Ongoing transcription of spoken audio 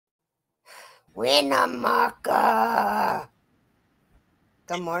Winamucca.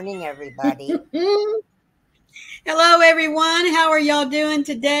 Good morning, everybody. Hello, everyone. How are y'all doing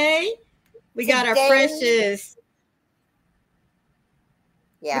today? We got our Today, precious,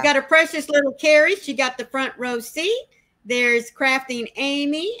 we yeah, got our precious little Carrie. She got the front row seat. There's crafting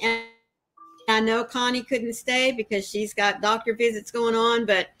Amy, and I know Connie couldn't stay because she's got doctor visits going on.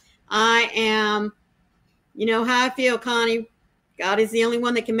 But I am, you know how I feel, Connie. God is the only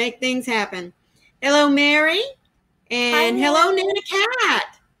one that can make things happen. Hello, Mary, hi, and hello, Mary. Nana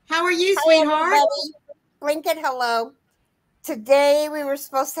Cat. How are you, Hi, sweetheart? everybody. Blink and hello. Today, we were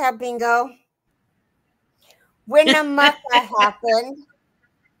supposed to have bingo. Winamucca happened.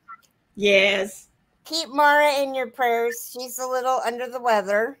 Yes. Keep Mara in your prayers. She's a little under the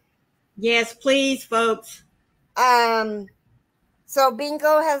weather. Yes, please, folks. Um, so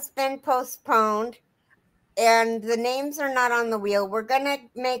bingo has been postponed, and the names are not on the wheel. We're gonna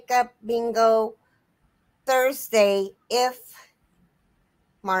make up bingo Thursday if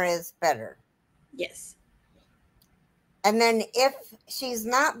Mara is better. Yes. And then if she's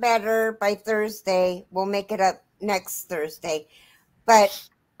not better by Thursday, we'll make it up next Thursday. But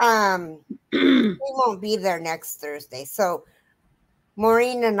we won't be there next Thursday. So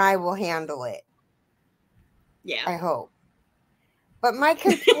Maureen and I will handle it. Yeah. I hope. But my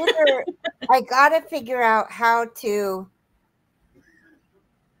computer, I got to figure out how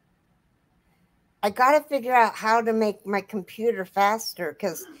to make my computer faster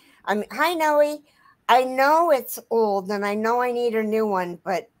because hi Noe. I know it's old and I know I need a new one,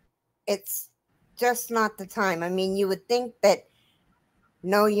 but it's just not the time. I mean, you would think that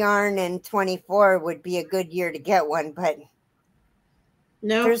no yarn in 24 would be a good year to get one, but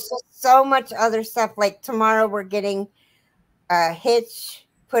No. there's just so much other stuff. Like tomorrow we're getting a hitch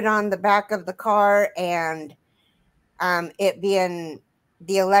put on the back of the car and it being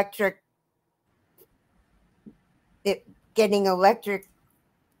the getting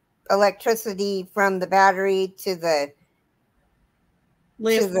electricity from the battery to the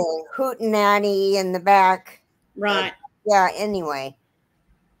Lift. hootenanny in the back. Right. Yeah, anyway.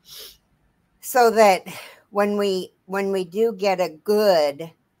 So that when we do get a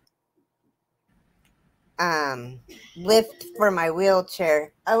good lift for my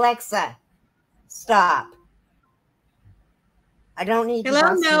wheelchair. Alexa, stop. I don't need you Hello,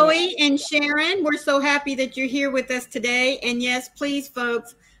 bossing Noe me. and Sharon. We're so happy that you're here with us today. And yes, please,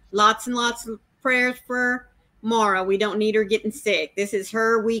 folks, lots and lots of prayers for Mara. We don't need her getting sick. This is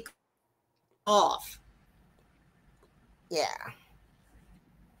her week off. Yeah.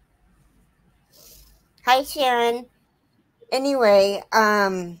 Hi, Sharon. Anyway,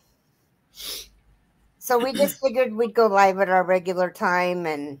 so we just figured we'd go live at our regular time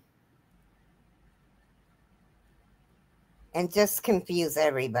and just confuse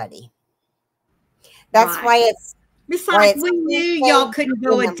everybody. That's Right. why it's Besides, we knew Tuesday y'all couldn't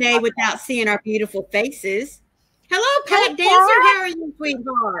go a day Winamucca. without seeing our beautiful faces. Hello, Hi, Pat Dancer. Pat. How are you,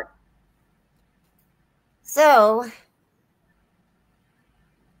 sweetheart? So,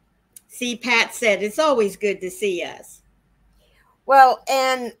 See, Pat said it's always good to see us. well,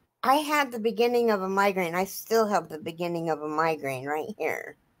 and I had the beginning of a migraine. I still have the beginning of a migraine right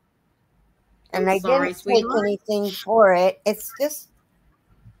here. And I'm I sorry, didn't take sweetheart. anything for it. It's just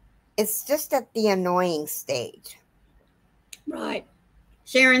at the annoying stage. Right.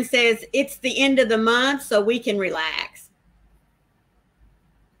 Sharon says it's the end of the month, so we can relax.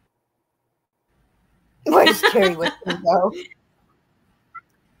 Where's Carrie with bingo?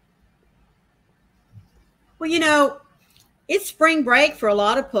 Well, you know, it's spring break for a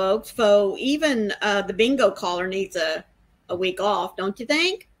lot of folks, so even the bingo caller needs a week off, don't you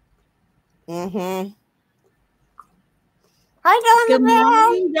think? Mm-hmm. Hi, Good Donna Bell.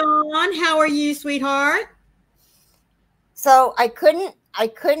 morning, Dawn. How are you, sweetheart? So I couldn't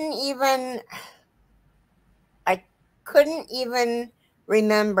even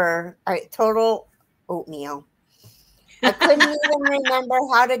remember total oatmeal. I couldn't even remember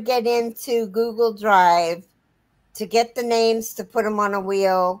how to get into Google Drive to get the names to put them on a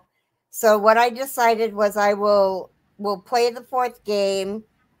wheel. So what I decided was we'll play the fourth game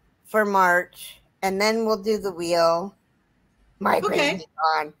for March, and then we'll do the wheel. Migraine Okay.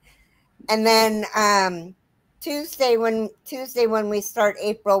 on, and then Tuesday when we start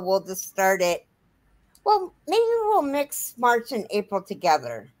April, we'll just start it. Well, maybe we'll mix March and April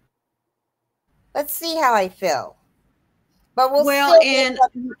together. Let's see how I feel. But Well, and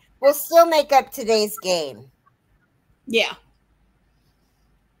we'll still make up today's game yeah,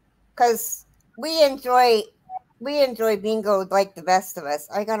 because we enjoy bingo like the best of us.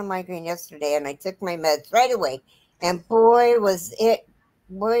 I got a migraine yesterday and I took my meds right away, and boy was it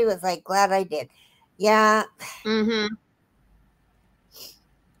boy, was I glad I did. Yeah. Mm-hmm.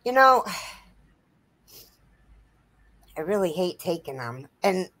 You know, I really hate taking them.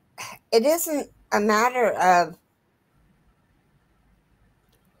 And it isn't a matter of.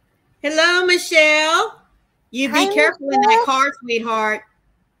 Hello, Michelle. You Hi, be careful in that Michelle. car, sweetheart.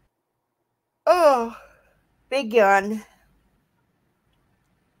 Oh, big yawn.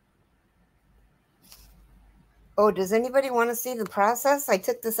 Oh, does anybody want to see the process? I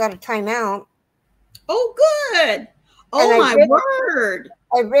took this out of timeout. Oh, good. And Oh, my word.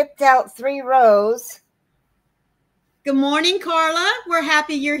 I ripped out 3 rows. Good morning, Carla. We're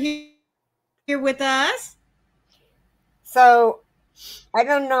happy you're here with us. So I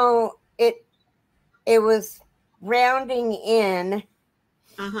don't know. It was rounding in,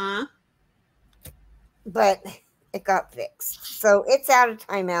 Uh-huh. but it got fixed. So it's out of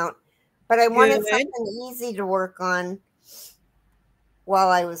timeout. But I wanted Good. something easy to work on while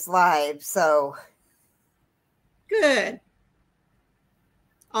I was live. So Good.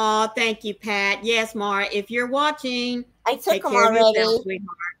 Oh, thank you, Pat. Yes, Mara, if you're watching, I took take them care of yourself, already.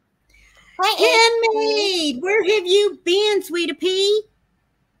 sweetheart. Hi, Amy. Handmaid, where have you been, sweetie pea?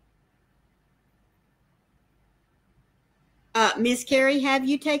 Miss Carrie, have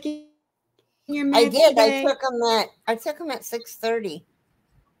you taken your I meds did. today? I took them at 6:30.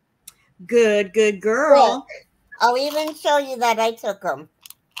 Good, good Look, girl. I'll even show you that I took them.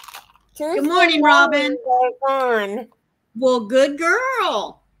 Good Tuesday morning, Robin. morning, they're gone. Well, good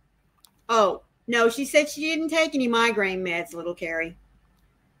girl. Oh, no, she said she didn't take any migraine meds, little Carrie.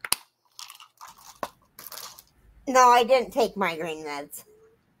 No, I didn't take migraine meds.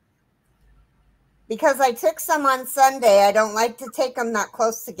 Because I took some on Sunday. I don't like to take them that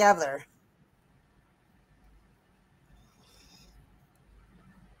close together.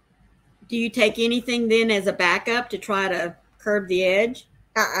 Do you take anything then as a backup to try to curb the edge?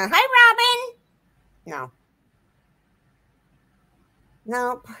 Hi, Robin. No.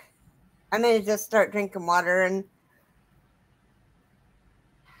 Nope. I'm going to just start drinking water and.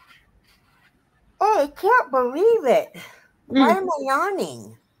 Oh, I can't believe it. Why am I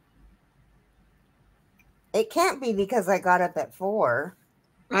yawning? It can't be because I got up at 4.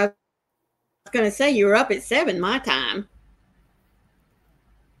 I was going to say you were up at 7 my time.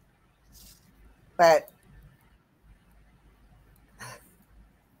 But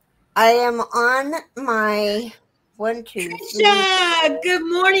I am on my 1, 2, 3. Trisha, good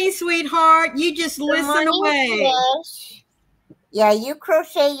morning, sweetheart. You just listen away. Trish. Yeah, you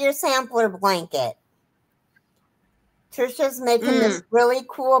crochet your sampler blanket. Trisha's making this really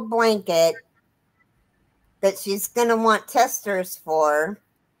cool blanket that she's going to want testers for.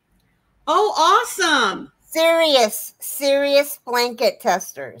 Oh, awesome. Serious blanket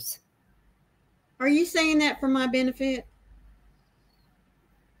testers. Are you saying that for my benefit?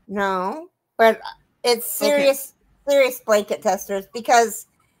 No, but it's serious blanket testers because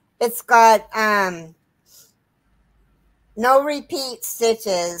it's got no repeat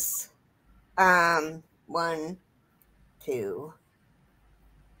stitches. 1, 2,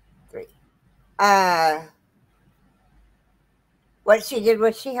 3. What she did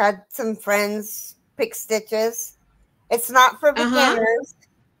was she had some friends pick stitches. It's not for beginners.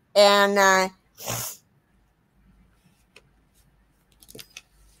 And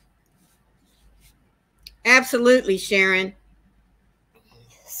absolutely, Sharon.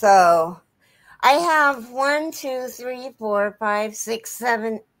 so I have 1, 2, 3, 4, 5, 6,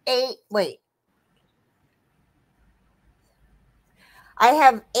 7, 8. Wait. I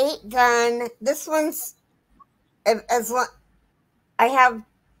have 8 done. This one's as long. I have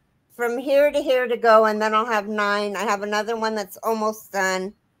from here to here to go, and then I'll have 9. I have another one that's almost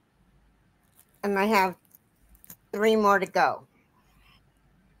done, and I have 3 more to go.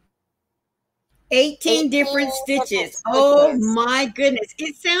 18 different stitches. Oh my goodness.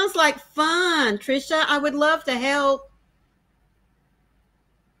 It sounds like fun. Trisha, I would love to help.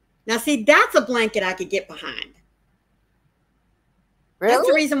 Now, see, that's a blanket I could get behind. Really? That's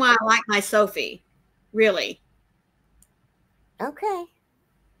the reason why I like my Sophie. Really. Okay.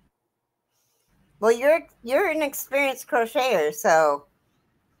 Well, you're an experienced crocheter, so.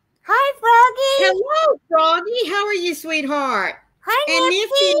 Hi, Froggy. Hello, Froggy. How are you, sweetheart? Hi, And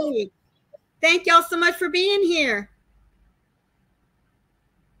Nifty. Nifty. Thank y'all so much for being here.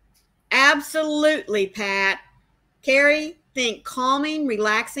 Absolutely, Pat. Carrie, think calming,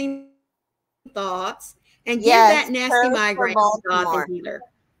 relaxing thoughts and give that nasty migraine to God the healer.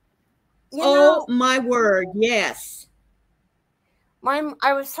 Oh my word, yes.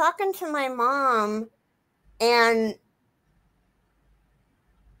 I was talking to my mom, and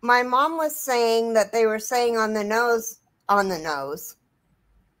my mom was saying that they were saying on the nose,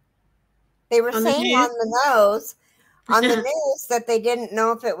 They were On the saying news? on the news that they didn't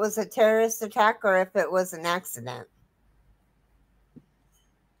know if it was a terrorist attack or if it was an accident.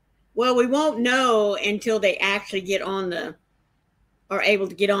 Well, we won't know until they actually are able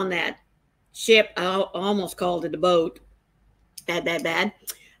to get on that ship. I almost called it a boat. Bad, bad, bad.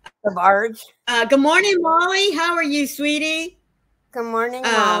 The barge. Good morning, Molly. How are you, sweetie? Good morning,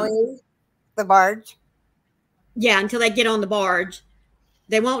 Molly. The barge. Yeah, until they get on the barge.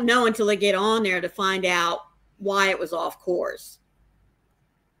 They won't know until they get on there to find out why it was off course.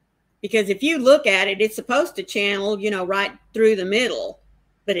 Because if you look at it, it's supposed to channel, right through the middle,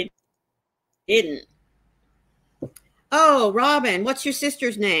 but it didn't. Oh, Robin, what's your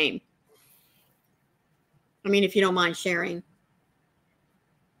sister's name? I mean, if you don't mind sharing.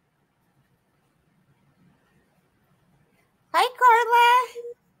 Hi, Carla.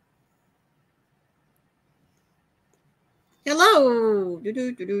 Hello.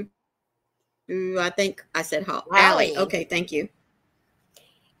 I think I said Allie. Okay, thank you.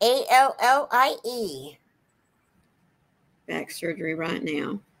 Allie. Back surgery right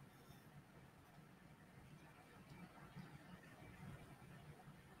now.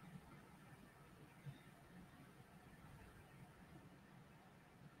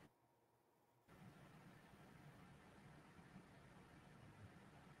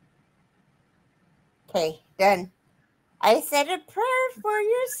 Okay, done. I said a prayer for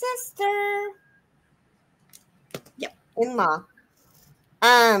your sister. Yep. In-law.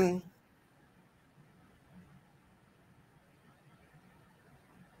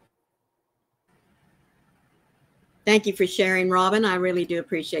 Thank you for sharing, Robin. I really do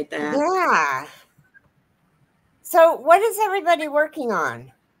appreciate that. Yeah. So what is everybody working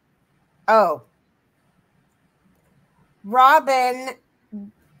on? Oh. Robin.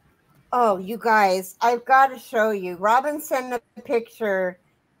 Oh, you guys, I've got to show you. Robin sent a picture.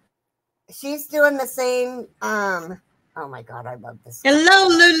 She's doing the same. Oh my God, I love this. Hello,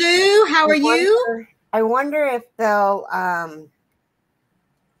 Lulu. How are you? I wonder if they'll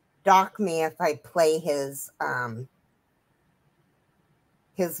dock me if I play his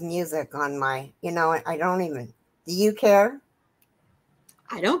music on my. I don't even. Do you care?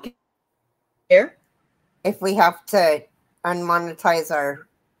 I don't care. If we have to unmonetize our.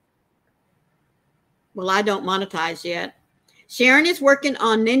 Well, I don't monetize yet. Sharon is working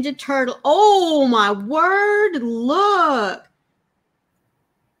on Ninja Turtle. Oh, my word. Look.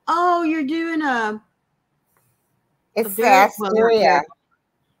 Oh, you're doing It's the Asteria.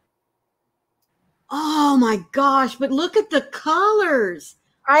 Oh, my gosh. But look at the colors.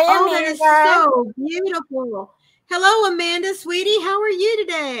 Hi, Amanda. That is so beautiful. Hello, Amanda, sweetie. How are you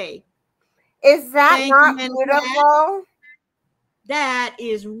today? Is that not beautiful? That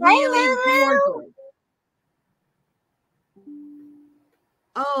is really gorgeous.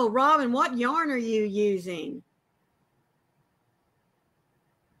 Oh, Robin, what yarn are you using?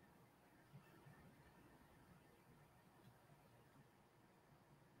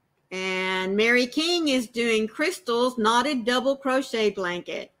 And Mary King is doing Crystal's knotted double crochet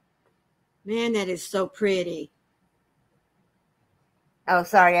blanket. Man, that is so pretty. Oh,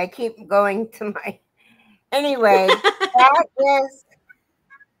 sorry. I keep going to my. Anyway, that is.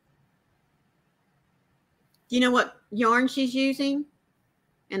 Do you know what yarn she's using?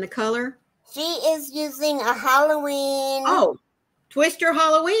 And the color? She is using a Halloween. Oh, Twister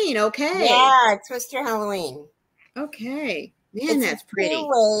Halloween. Okay. Yeah, Twister Halloween. Okay. Man, that's pretty.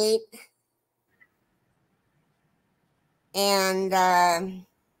 Weight. And that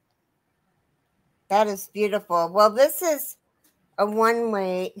is beautiful. Well, this is a one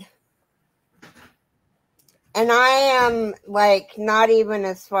weight. And I am like not even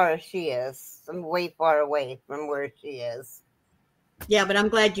as far as she is. I'm way far away from where she is. Yeah, but I'm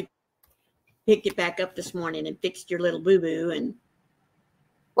glad you picked it back up this morning and fixed your little boo-boo. And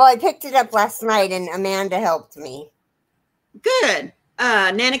well, I picked it up last night and Amanda helped me. Good.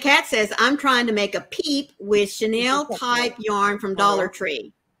 Nana Cat says, I'm trying to make a peep with Chanel type yarn from Dollar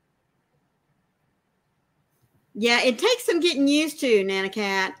Tree. Yeah, it takes some getting used to, Nana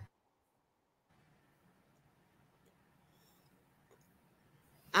Cat.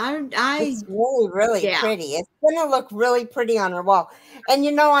 It's really pretty. It's gonna look really pretty on her wall. And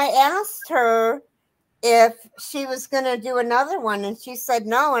I asked her if she was gonna do another one, and she said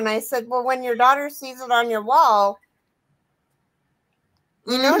no. And I said, well, when your daughter sees it on your wall,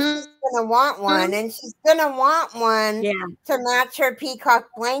 she's gonna want one, and she's gonna want one to match her peacock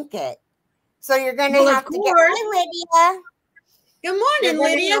blanket. So you're gonna have to get. Hi, Lydia. Good morning,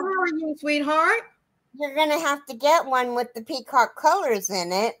 Lydia. How are you, sweetheart? You're gonna have to get one with the peacock colors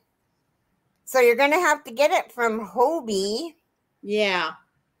in it. So you're gonna have to get it from Hobie. Yeah.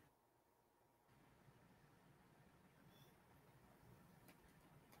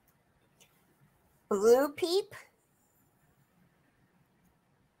 Blue peep?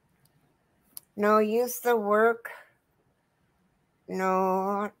 No, used to work.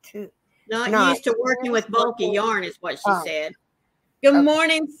 No, to Not not. used to working with bulky yarn is what she Oh, said. Good okay.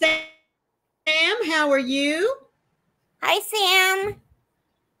 morning, Sam. How are you? Hi, Sam.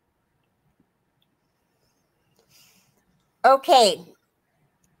 Okay.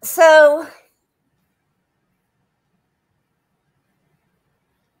 So,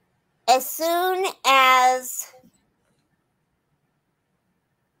 as soon as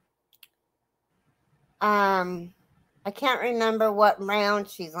I can't remember what round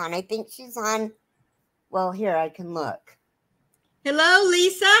she's on. I think she's on, well, here I can look. Hello,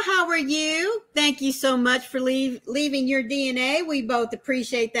 Lisa. How are you? Thank you so much for leaving your DNA. We both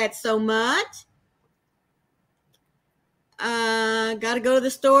appreciate that so much. Got to go to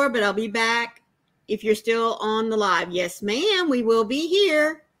the store, but I'll be back if you're still on the live. Yes, ma'am. We will be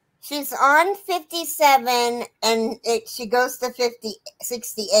here. She's on 57 and she goes to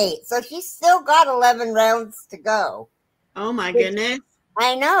 68. So she's still got 11 rounds to go. Oh, my goodness.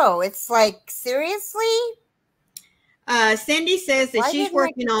 I know. It's like, seriously? Cindy says that she's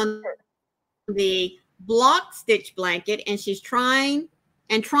working on the block stitch blanket, and she's trying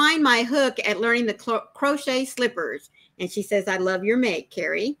my hook at learning the crochet slippers. And she says, I love your make,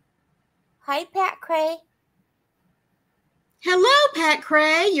 Carrie. Hi, Pat Cray. Hello, Pat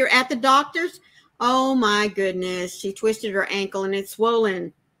Cray. You're at the doctor's? Oh, my goodness. She twisted her ankle and it's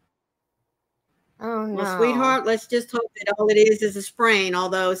swollen. Oh, no. Well, sweetheart, let's just hope that all it is a sprain,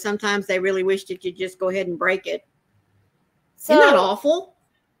 although sometimes they really wish that you'd just go ahead and break it. So, isn't that awful?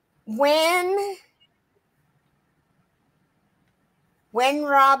 When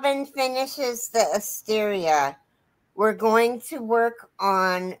Robin finishes the Asteria, we're going to work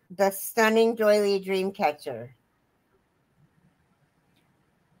on the stunning doily Dreamcatcher,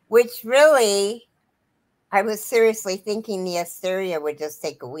 which really, I was seriously thinking the Asteria would just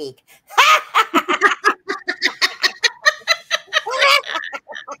take a week.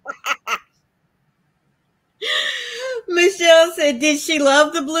 Michelle said, did she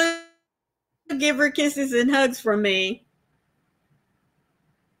love the blue? Give her kisses and hugs from me.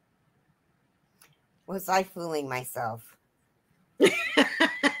 Was I fooling myself?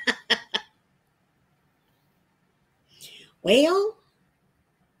 Well,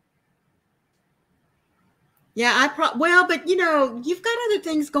 yeah, well, but you know, you've got other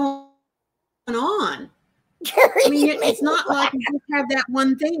things going on. I mean, it's not like you just have that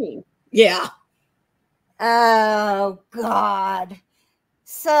one thing. Yeah. Oh, God.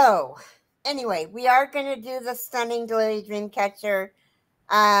 So, anyway, we are going to do the stunning doily Dreamcatcher.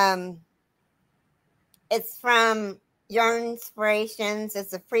 It's from Yarn Inspirations.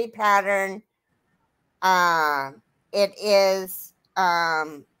 It's a free pattern. It is,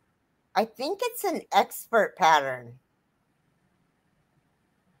 I think it's an expert pattern.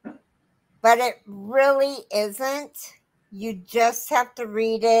 But it really isn't. You just have to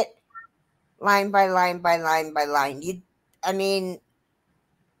read it line by line by line by line. I mean,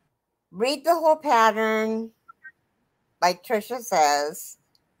 read the whole pattern, like Trisha says.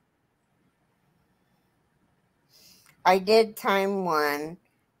 I did time one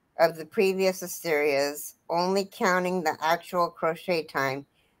of the previous Asterias, only counting the actual crochet time.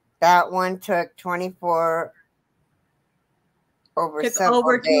 That one took 24 over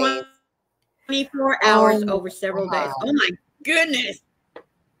several days. 24 hours over several days. Oh my goodness.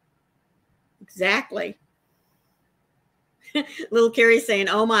 Exactly. Little Carrie saying,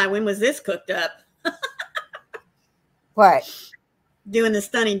 oh my, when was this cooked up? What? Doing the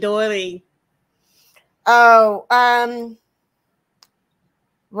stunning doily. Oh,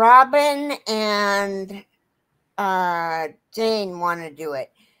 Robin and Jane want to do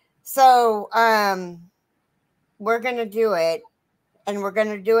it. So, we're going to do it, and we're going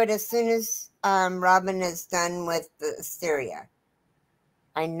to do it as soon as Robin is done with the Asteria.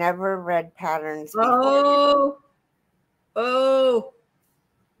 I never read patterns before. Oh.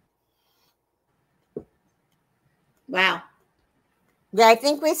 Wow. Yeah, I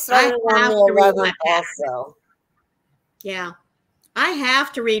think we started on the 11th also. Yeah. I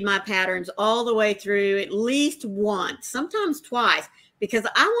have to read my patterns all the way through at least once, sometimes twice, because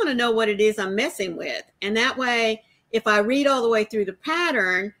I want to know what it is I'm messing with. And that way, if I read all the way through the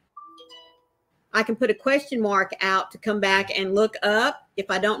pattern, I can put a question mark out to come back and look up if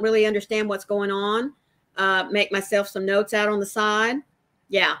I don't really understand what's going on, make myself some notes out on the side.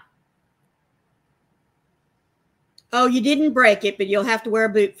 Yeah. Oh, you didn't break it, but you'll have to wear a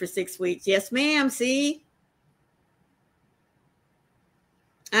boot for 6 weeks. Yes, ma'am. See?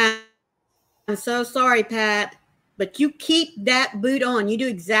 I'm so sorry, Pat, But you keep that boot on. You do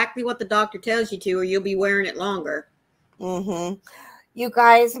exactly what the doctor tells you to, or you'll be wearing it longer. Mm-hmm. You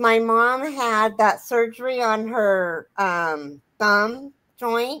guys, my mom had that surgery on her thumb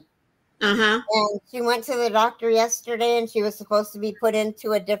joint. Uh-huh. And she went to the doctor yesterday and she was supposed to be put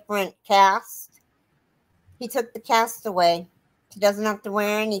into a different cast. He took the cast away. She doesn't have to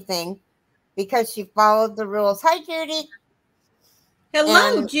wear anything because she followed the rules. Hi, Judy.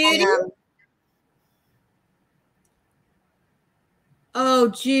 Hello, Judy. Oh,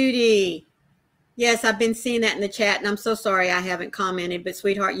 Judy. Yes, I've been seeing that in the chat, and I'm so sorry I haven't commented, but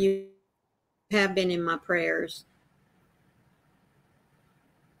sweetheart, you have been in my prayers.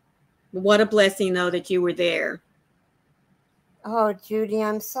 What a blessing, though, that you were there. Oh, Judy,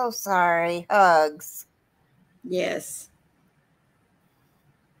 I'm so sorry. Hugs. Yes.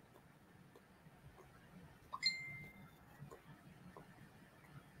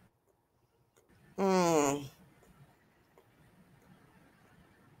 Hmm.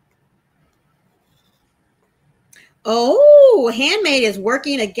 Oh, Handmaid is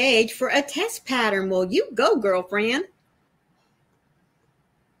working a gauge for a test pattern. Well, you go, girlfriend.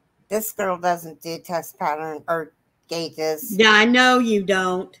 This girl doesn't do test pattern or gauges. Yeah, I know you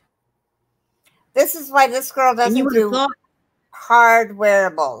don't. This is why this girl doesn't do hard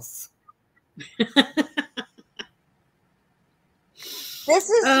wearables. This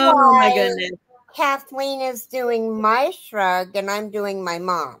is oh, why my goodness. Kathleen is doing my shrug and I'm doing my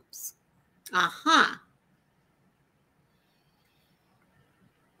mom's. Uh-huh.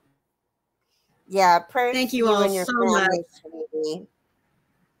 Yeah, prayers Thank to you you all and your so family, much. sweetie.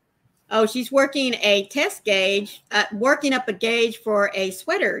 Oh, she's working a test gauge, working up a gauge for a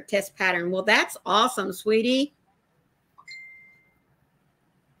sweater test pattern. Well, that's awesome, sweetie.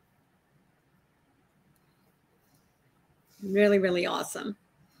 Really, really awesome.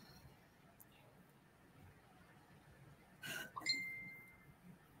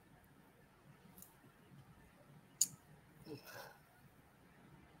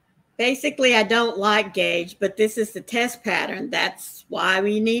 Basically, I don't like gauge, but this is the test pattern. That's why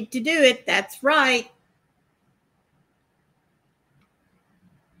we need to do it. That's right.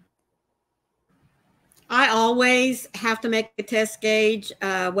 I always have to make a test gauge,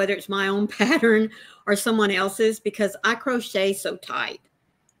 whether it's my own pattern or someone else's, because I crochet so tight.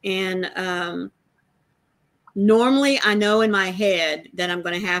 And normally I know in my head that I'm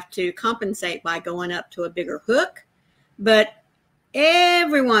going to have to compensate by going up to a bigger hook. But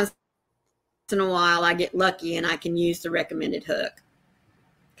every once in a while, I get lucky and I can use the recommended hook.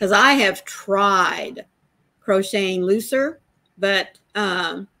 Because I have tried crocheting looser, but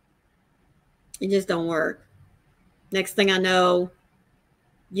it just don't work. Next thing I know,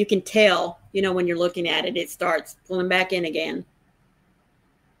 you can tell, when you're looking at it, it starts pulling back in again.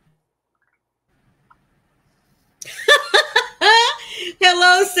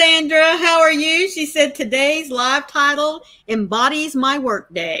 Hello, Sandra. How are you? She said today's live title embodies my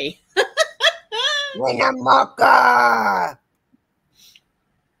work day. Winamucca.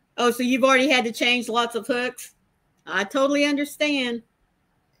 Oh, so you've already had to change lots of hooks? I totally understand.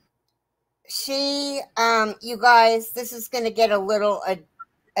 She, you guys, this is going to get a little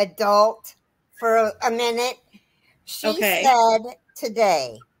adult for a minute. She said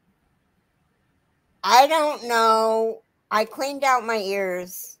today, I don't know. I cleaned out my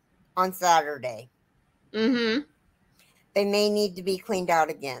ears on Saturday. Mm-hmm. They may need to be cleaned out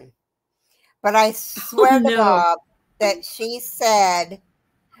again. But I swear to God that she said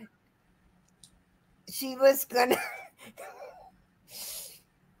she was gonna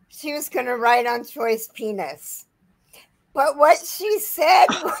write on Troy's penis. But what she said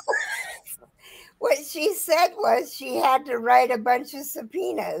was she had to write a bunch of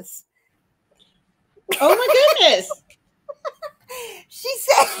subpoenas. Oh my goodness. She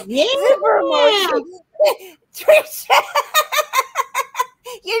said, yeah. Trisha,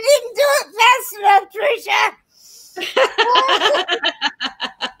 you didn't do it fast enough, Trisha.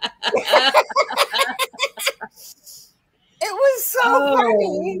 It was so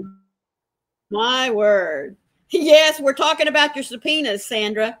funny. My word. Yes, we're talking about your subpoenas,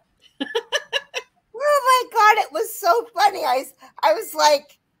 Sandra. Oh my God, it was so funny. I was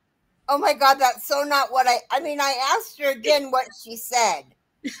like, oh my God, that's so not what I asked her again what she said.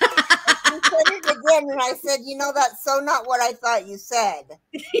 She said it again, and I said, that's so not what I thought you said.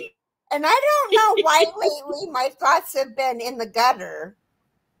 And I don't know why lately my thoughts have been in the gutter.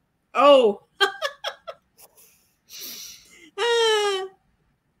 Oh.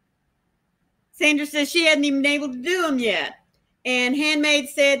 Sandra says she hadn't even been able to do them yet. And Handmaid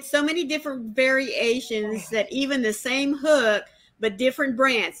said so many different variations that even the same hook, but different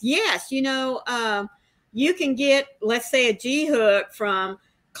brands. Yes, you can get, let's say, a G hook from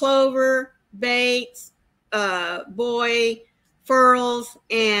Clover, Bates, Boy, Furls,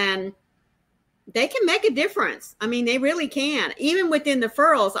 and they can make a difference. I mean, they really can. Even within the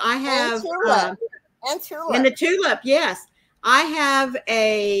Furls, I And have tulip. And in the tulip. tulip, yes, I have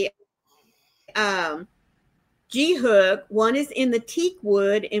a G hook. One is in the teak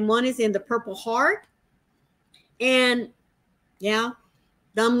wood, and one is in the purple heart. And yeah,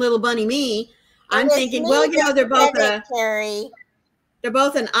 dumb little bunny me. I'm thinking, well, you know, they're both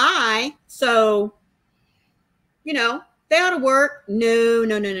an I, so you know, they ought to work. No,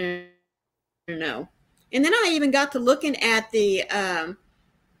 no, no, no, no, no. And then I even got to looking at the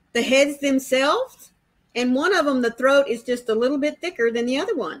heads themselves, and one of them, the throat is just a little bit thicker than the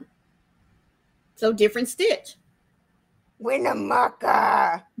other one. So different stitch.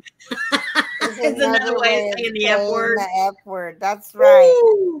 Winamucca. It's another way of saying the F word. The F word. That's right.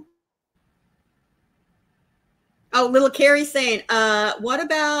 Woo! Oh, little Carrie saying, what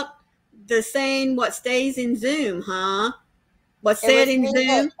about the saying what stays in Zoom, huh? What's said in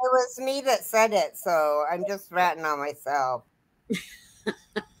Zoom? It was me that said it, so I'm just ratting on myself.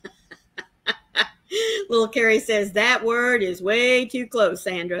 Little Carrie says that word is way too close,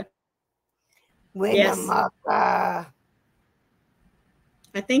 Sandra. Winamucca. Yes.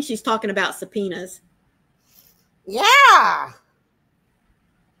 I think she's talking about subpoenas. Yeah.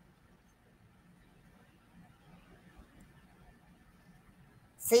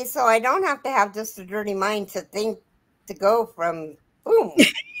 See, so I don't have to have just a dirty mind to think to go from boom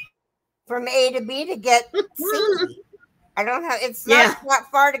from A to B to get C. I don't have. It's not that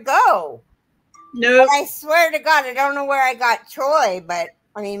far to go. No, nope. I swear to God, I don't know where I got Troy, but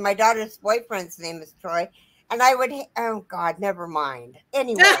I mean, my daughter's boyfriend's name is Troy, and I would. Oh God, never mind.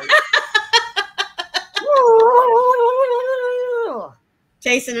 Anyway.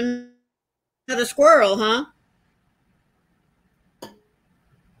 Chasing another squirrel, huh?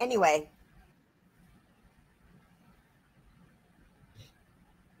 Anyway.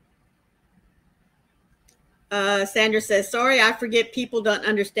 Sandra says, sorry, I forget people don't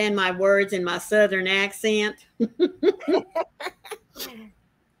understand my words in my Southern accent. Because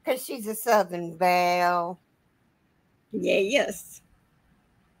she's a Southern belle. Yeah, yes.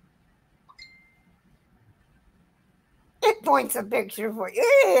 It points a picture for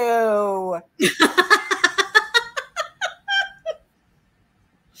you.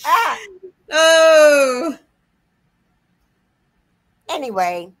 Oh.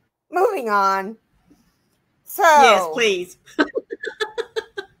 Anyway, moving on. So yes, please.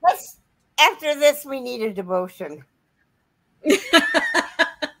 After this, we need a devotion.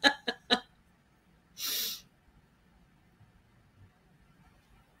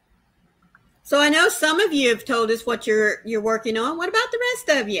 So I know some of you have told us what you're working on. What about the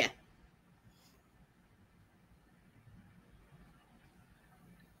rest of you?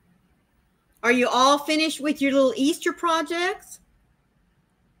 Are you all finished with your little Easter projects?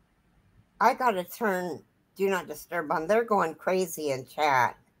 I got to turn Do Not Disturb on. They're going crazy in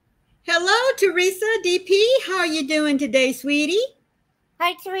chat. Hello, Teresa DP. How are you doing today, sweetie?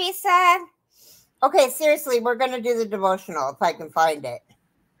 Hi, Teresa. Okay, seriously, we're going to do the devotional if I can find it.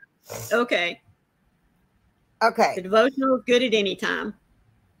 Okay. Okay. The devotional is good at any time.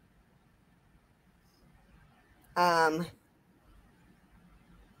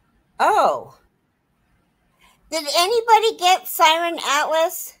 Oh. Did anybody get Siren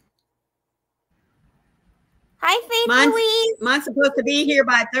Atlas? Hi, Faith Louise. Mine's supposed to be here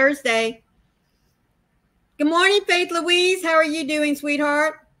by Thursday. Good morning, Faith Louise. How are you doing,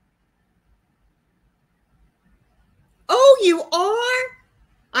 sweetheart? Oh, you are?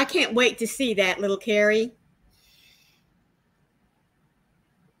 I can't wait to see that, little Carrie.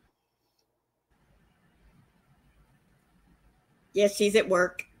 Yes, she's at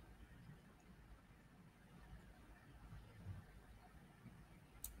work.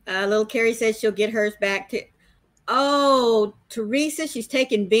 Little Carrie says she'll get hers back to... Oh, Teresa, she's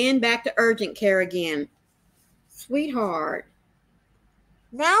taking Ben back to urgent care again. Sweetheart.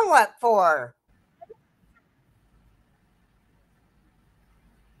 Now what for?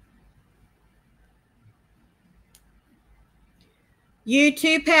 You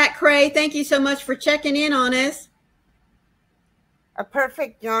too, Pat Cray. Thank you so much for checking in on us. A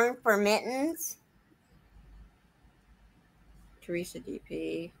perfect yarn for mittens. Teresa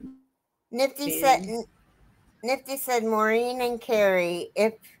DP. Nifty said, Maureen and Carrie,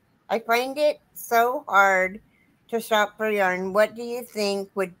 if I find it so hard to shop for yarn, what do you think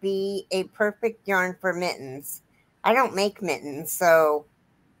would be a perfect yarn for mittens? I don't make mittens, so.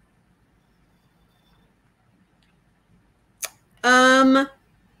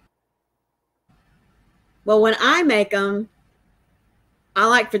 Well, when I make them, I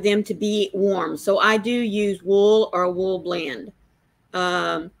like for them to be warm. So I do use wool or a wool blend.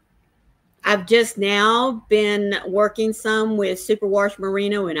 Um, I've just now been working some with superwash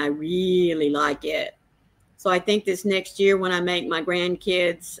merino and I really like it. So I think this next year when I make my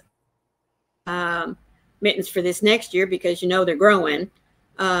grandkids mittens for this next year, because they're growing,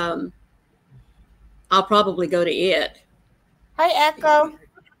 um, I'll probably go to it. Hi, Echo.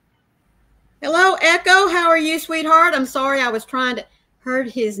 Hello, Echo. How are you, sweetheart? I'm sorry, I was trying to hurt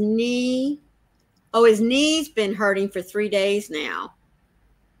his knee. Oh, his knee's been hurting for 3 days now.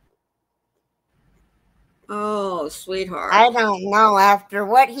 Oh, sweetheart. I don't know. After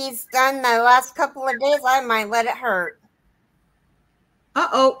what he's done the last couple of days, I might let it hurt.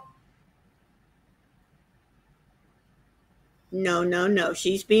 Uh-oh. No, no, no.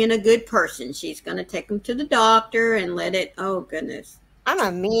 She's being a good person. She's going to take him to the doctor and let it. Oh, goodness. I'm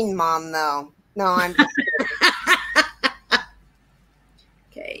a mean mom, though. No, I'm just kidding.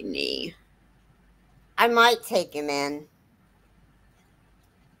 Okay, knee. I might take him in.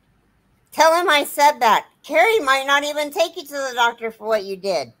 Tell him I said that. Carrie might not even take you to the doctor for what you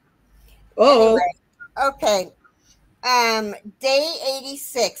did. Oh. Anyway, okay. Day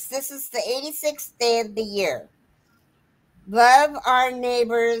 86. This is the 86th day of the year. Love our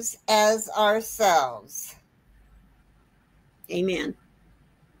neighbors as ourselves. Amen.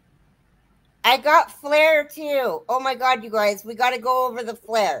 I got flare too. Oh my God, you guys, we got to go over the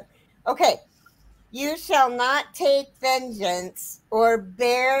flare. Okay. You shall not take vengeance or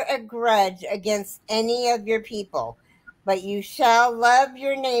bear a grudge against any of your people, but you shall love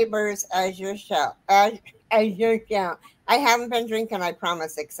your neighbors as yourself. As yourself. I haven't been drinking, I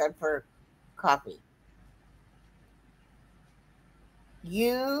promise, except for coffee.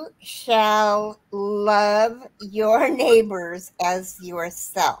 You shall love your neighbors as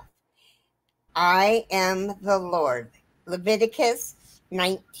yourself. I am the Lord. Leviticus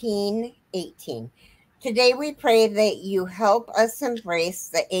 19:18. Today we pray that you help us embrace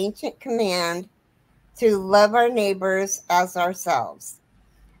the ancient command to love our neighbors as ourselves.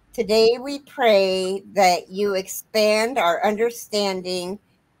 Today we pray that you expand our understanding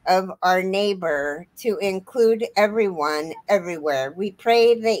of our neighbor to include everyone, everywhere. We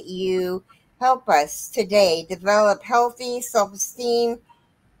pray that you help us today develop healthy self-esteem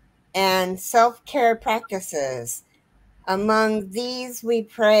and self-care practices. Among these, we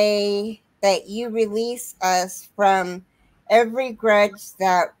pray that you release us from every grudge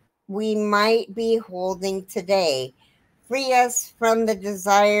that we might be holding today. Free us from the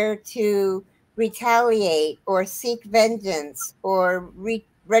desire to retaliate or seek vengeance or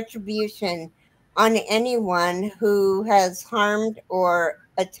retribution on anyone who has harmed or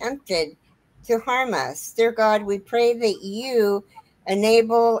attempted to harm us. Dear God, we pray that you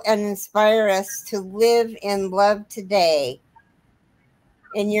enable and inspire us to live in love today.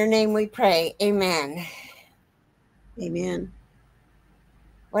 In your name we pray. Amen. Amen.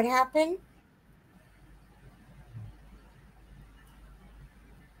 What happened?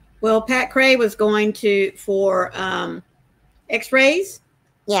 Well, Pat Cray was going for x-rays.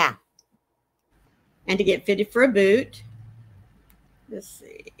 Yeah. And to get fitted for a boot. Let's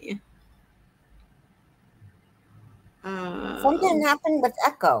see. Something happened with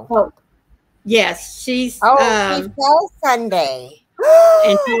Echo. Oh, yes, she's she fell Sunday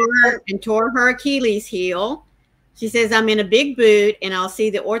and tore her Achilles heel. She says, I'm in a big boot and I'll see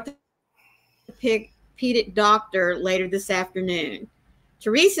the orthopedic doctor later this afternoon.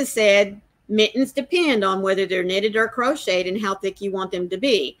 Teresa said, mittens depend on whether they're knitted or crocheted and how thick you want them to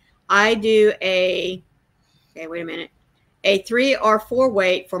be. I do a 3 or 4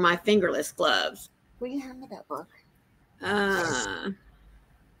 weight for my fingerless gloves. Will you hand me that book?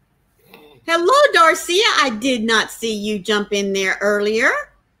 Hello, Darcia. I did not see you jump in there earlier.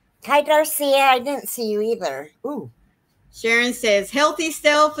 Hi, Darcia. I didn't see you either. Ooh. Sharon says, healthy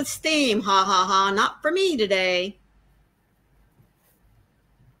self-esteem. Ha, ha, ha. Not for me today.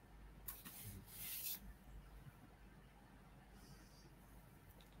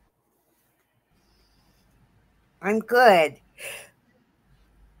 I'm good.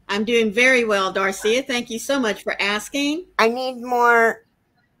 I'm doing very well, Darcia. Thank you so much for asking. I need more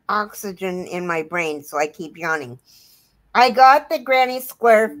oxygen in my brain, so I keep yawning. I got the Granny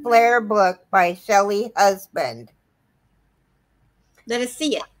Square Flare book by Shelley Husband. Let us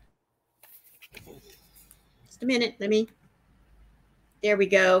see it. Just a minute. There we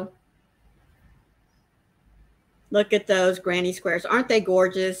go. Look at those granny squares. Aren't they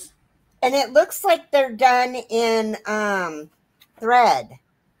gorgeous? And it looks like they're done in thread.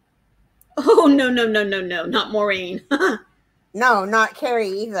 Oh, no. Not Maureen. No, not Carrie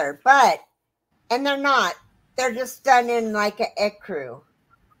either. But And they're not. They're just done in like an ecru.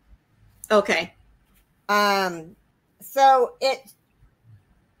 Okay. So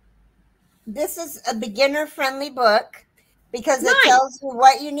this is a beginner-friendly book because it Nice. tells you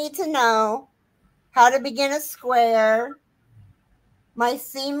what you need to know, how to begin a square, my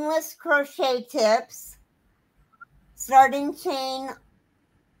seamless crochet tips, starting chain,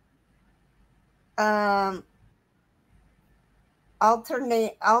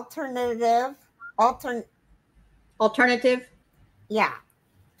 alternative, yeah.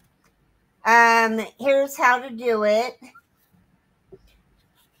 Here's how to do it.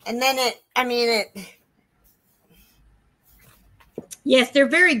 And then Yes, they're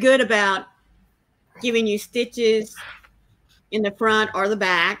very good about giving you stitches in the front or the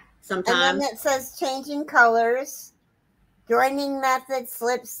back sometimes. And then it says changing colors, joining method,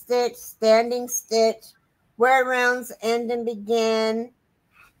 slip stitch, standing stitch, where rounds end and begin.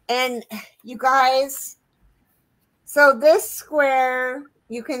 And you guys, so this square,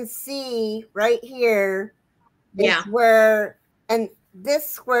 you can see right here is where, and this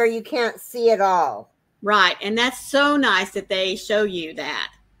square you can't see at all. Right. And that's so nice that they show you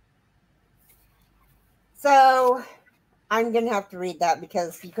that. So I'm going to have to read that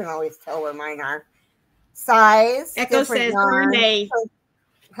because you can always tell where mine are. Size. Echo says,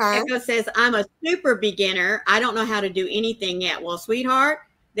 Echo says, I'm a super beginner. I don't know how to do anything yet. Well, sweetheart,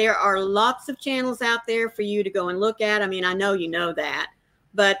 there are lots of channels out there for you to go and look at. I mean, I know you know that.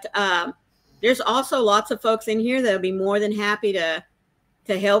 But there's also lots of folks in here that'll be more than happy to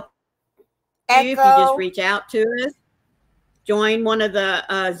help you if you just reach out to us. Join one of the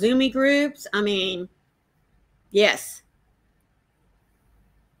Zoomy groups. I mean, yes.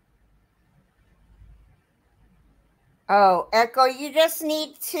 Oh, Echo, you just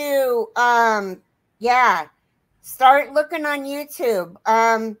need to, start looking on YouTube.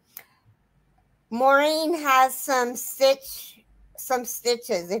 Maureen has some stitches.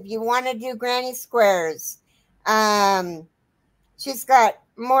 If you want to do granny squares,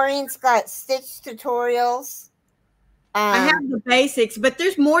 Maureen's got stitch tutorials. I have the basics, but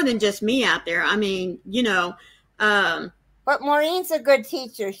there's more than just me out there. I mean, you know. But Maureen's a good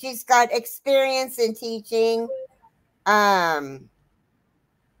teacher. She's got experience in teaching. There's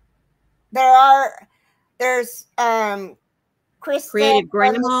Krista, Creative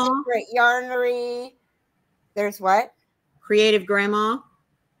Grandma, Secret Yarnery. There's what? Creative Grandma.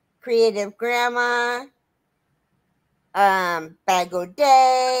 Creative Grandma. Bag O'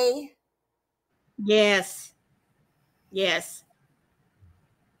 Day. Yes. Yes.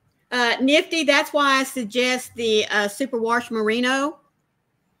 Nifty, that's why I suggest the Superwash Merino,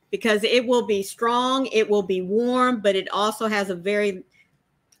 because it will be strong, it will be warm, but it also has a very,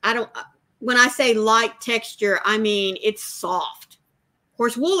 when I say light texture, I mean it's soft. Of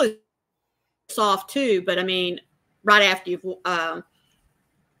course, wool is soft too, but I mean, right after you've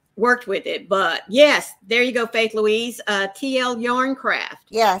worked with it. But yes, there you go, Faith Louise. TL Yarn Craft.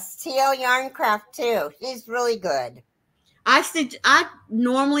 Yes, TL Yarn Craft too. She's really good. I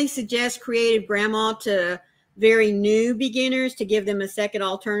normally suggest Creative Grandma to very new beginners to give them a second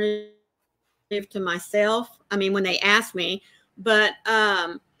alternative to myself. I mean, when they ask me, but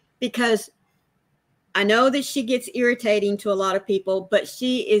because I know that she gets irritating to a lot of people, but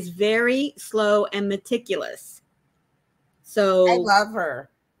she is very slow and meticulous. So I love her.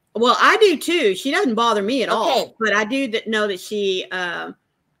 Well, I do too. She doesn't bother me at all, but I do know that she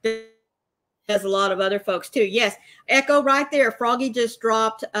does a lot of other folks too. Yes, Echo right there. Froggy just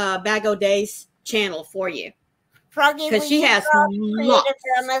dropped Bag O' Day's channel for you. Froggy, because she has Creative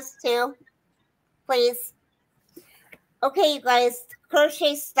Grandmas too, please. Okay, you guys,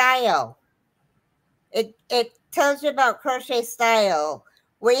 crochet style. It tells you about crochet style,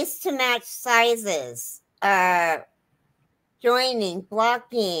 ways to match sizes, joining,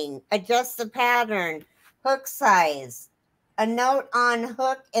 blocking, adjust the pattern, hook size, a note on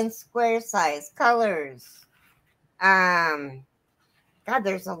hook and square size, colors. God,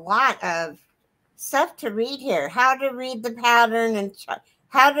 there's a lot of stuff to read here. How to read the pattern and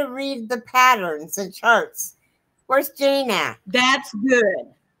how to read the patterns and charts. Where's Jane at? That's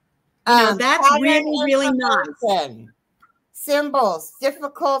good. That's really nice. Symbols,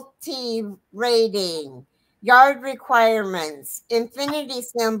 difficulty rating, yard requirements, infinity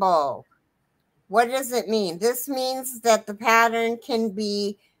symbol. What does it mean? This means that the pattern can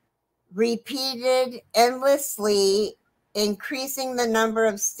be repeated endlessly, increasing the number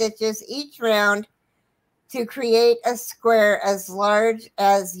of stitches each round to create a square as large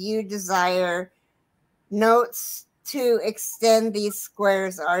as you desire. Notes to extend these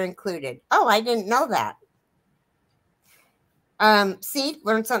squares are included. Oh, I didn't know that. See,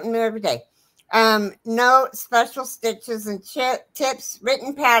 learn something new every day. Note, special stitches and tips,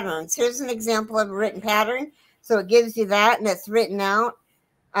 written patterns. Here's an example of a written pattern. So it gives you that, and it's written out.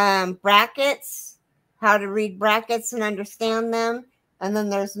 Brackets, how to read brackets and understand them. And then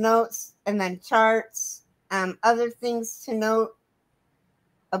there's notes, and then charts. Other things to note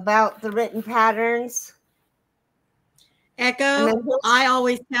about the written patterns. Echo, I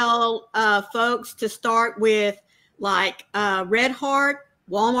always tell folks to start with like Red Heart.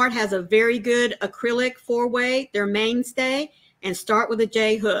 Walmart has a very good acrylic 4-way, their mainstay, and start with a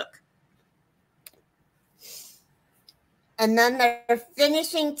J hook. And then their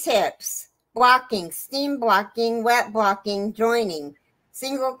finishing tips: blocking, steam blocking, wet blocking, joining,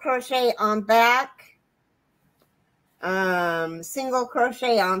 single crochet on back, single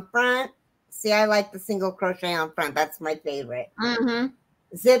crochet on front. See, I like the single crochet on front. That's my favorite.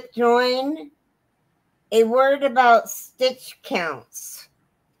 Zip join. A word about stitch counts.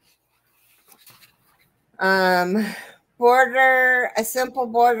 Border, a simple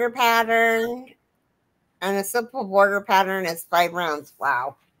border pattern. And a simple border pattern is 5 rounds.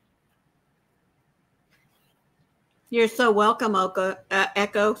 Wow. You're so welcome,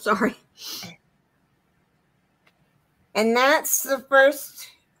 Echo. Sorry. And that's the first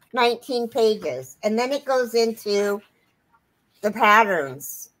 19 pages. And then it goes into the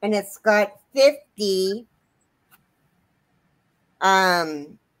patterns. And it's got 50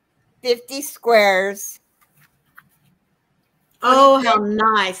 squares. Oh, how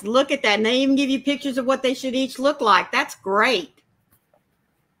nice. Look at that. And they even give you pictures of what they should each look like. That's great.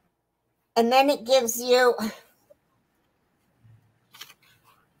 And then it gives you...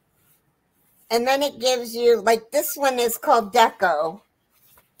 And then it gives you, like this one is called Deco.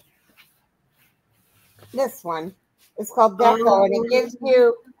 This one is called Deco, and it gives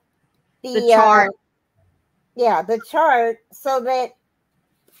you the chart. Yeah, the chart, so that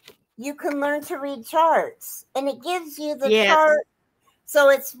you can learn to read charts. And it gives you the chart. So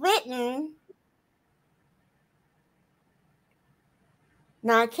it's written.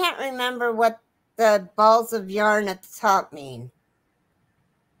 Now, I can't remember what the balls of yarn at the top mean.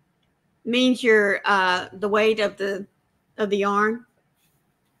 Means your the weight of the yarn,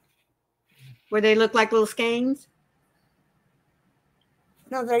 where they look like little skeins.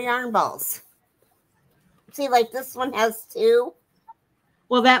 No, they're yarn balls. See, like this one has 2.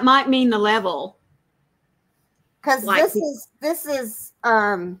 Well, that might mean the level. Because like, this is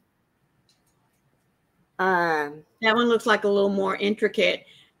that one looks like a little more intricate.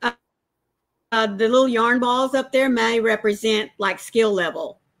 The little yarn balls up there may represent like skill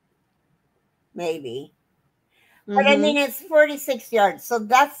level. Maybe. But I mean, it's 46 yards, so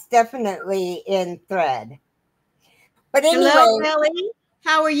that's definitely in thread. But anyway. Hello, Ellie.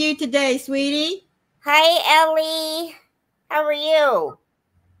 How are you today, sweetie? Hi, Ellie. How are you?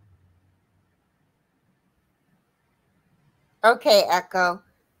 Okay, Echo.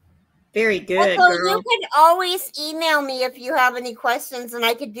 Very good, Echo, girl. you could always email me if you have any questions, and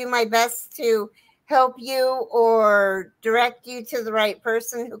I could do my best to help you or direct you to the right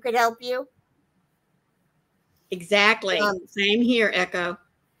person who could help you. Exactly. Same here, Echo.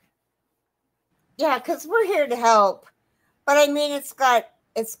 Yeah, because we're here to help. But I mean, it's got,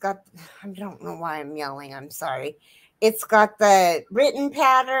 I don't know why I'm yelling. I'm sorry. It's got the written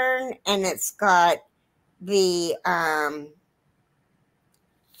pattern, and it's got the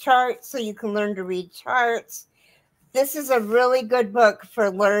charts, so you can learn to read charts. This is a really good book for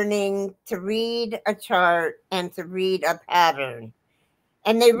learning to read a chart and to read a pattern.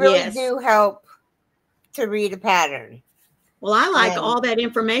 And they really do help to read a pattern. Well, I like all that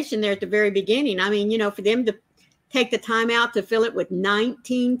information there at the very beginning. I mean, you know, for them to take the time out to fill it with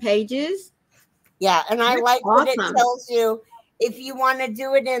 19 pages. Yeah, and I like that it tells you, if you want to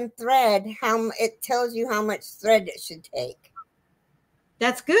do it in thread, it tells you how much thread it should take.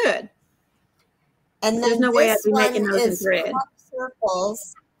 That's good. And there's no way I'd be making those in thread. Crop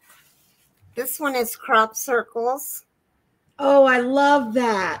circles. This one is crop circles. Oh, I love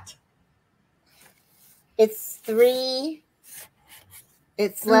that. It's 3.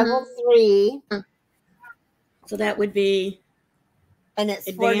 It's level 3. So that would be, and it's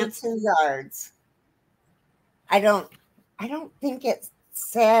advanced. 42 yards. I don't think it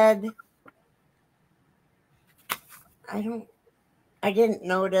said. I didn't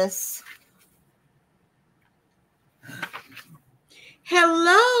notice.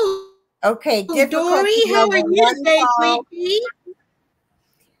 Hello. Okay, Dory, how are you today, sweetie?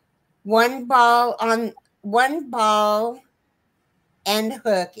 One ball and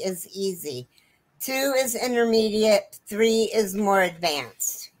hook is easy. 2 is intermediate. 3 is more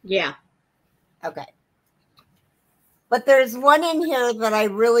advanced. Yeah. Okay. But there's one in here that I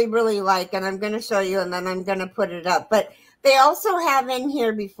really, really like, and I'm going to show you, and then I'm going to put it up. But they also have in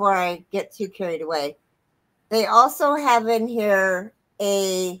here, before I get too carried away, they also have in here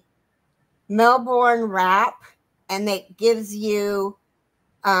a Melbourne wrap, and it gives you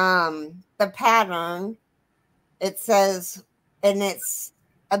the pattern. It says, and it's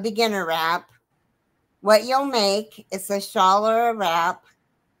a beginner wrap. What you'll make, it's a shawl or a wrap.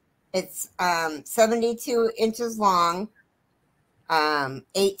 It's 72 inches long,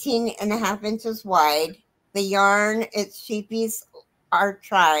 18 and a half inches wide. The yarn, it's Sheepy's Art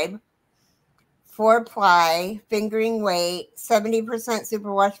Tribe. 4-ply, fingering weight, 70%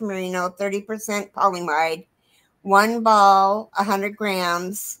 superwash merino, 30% polyamide. One ball, 100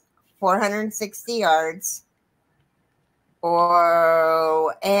 grams, 460 yards.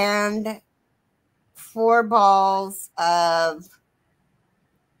 And 4 balls of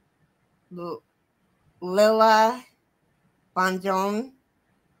Lila Bonjon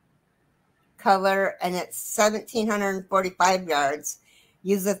color, and it's 1,745 yards.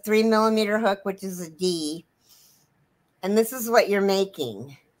 Use a 3mm hook, which is a D. And this is what you're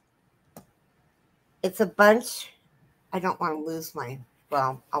making. It's a bunch. I don't want to lose my,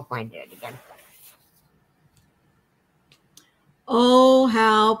 well, I'll find it again. Oh,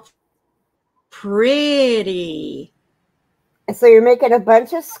 how pretty. So you're making a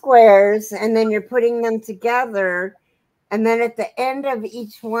bunch of squares, and then you're putting them together. And then at the end of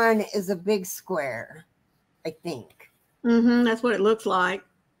each one is a big square, I think. That's what it looks like.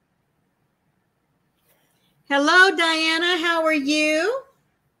 Hello, Diana. How are you?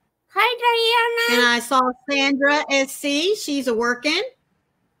 Hi, And Diana. I saw Sandra SC. She's a working.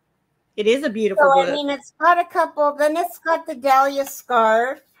 It is a beautiful So, book. I mean, it's got a couple. Then it's got the dahlia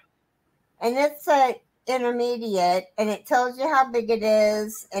scarf, and it's a intermediate, and it tells you how big it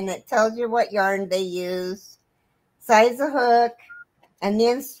is, and it tells you what yarn they use, size of hook, and the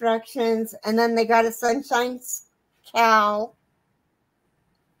instructions. And then they got a sunshine cowl,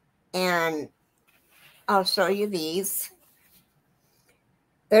 and I'll show you these.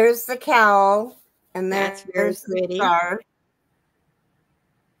 There's the cowl, and That's very there's the pretty. scarf.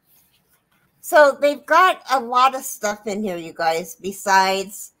 So they've got a lot of stuff in here, you guys.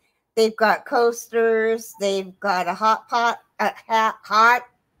 Besides, they've got coasters. They've got a hot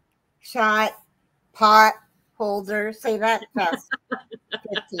shot pot holder. Say that fast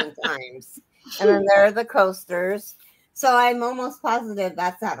 15 times. And then there are the coasters. So I'm almost positive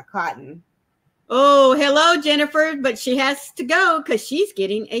that's out of cotton. Oh, hello, Jennifer. But she has to go because she's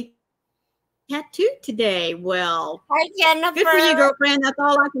getting a tattoo today. Well, hi, Jennifer. Good for you, girlfriend. That's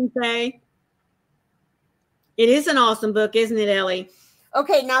all I can say. It is an awesome book, isn't it, Ellie?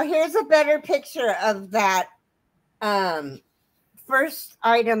 Okay, now here's a better picture of that first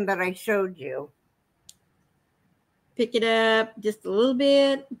item that I showed you. Pick it up just a little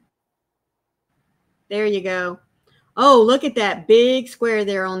bit. There you go. Oh, look at that big square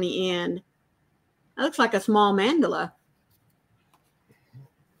there on the end. That looks like a small mandala.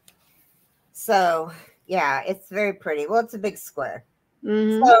 So, yeah, it's very pretty. Well, it's a big square.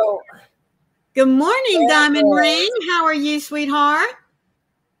 Mm-hmm. So, good morning, Diamond Ring. How are you, sweetheart?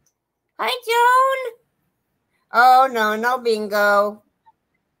 Hi, Joan. Oh, no bingo.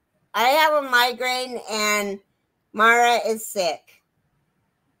 I have a migraine and Mara is sick.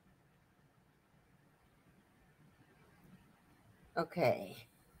 Okay.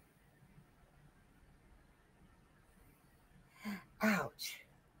 Ouch.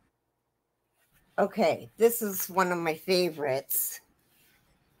 Okay, this is one of my favorites.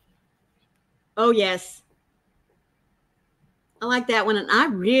 Oh, yes. I like that one, and I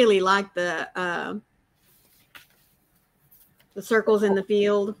really like the circles in the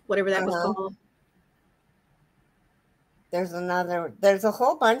field, whatever that was called. There's a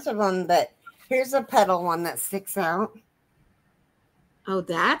whole bunch of them, but here's a petal one that sticks out. Oh,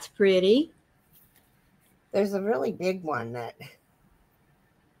 that's pretty. There's a really big one that...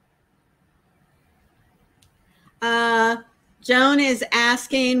 Joan is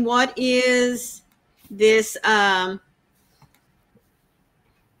asking, what is this? Oh,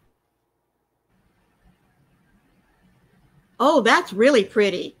 that's really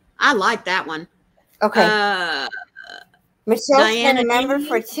pretty. I like that one. Okay. Michelle's been a member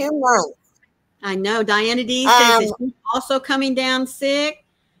for 2 months. I know. Diana D says that she's also coming down sick.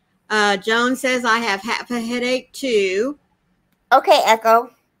 Joan says, I have half a headache too. Okay, Echo.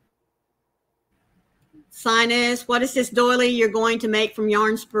 Sinus, what is this doily you're going to make from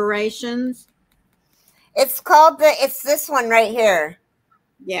Yarnspirations? It's this one right here.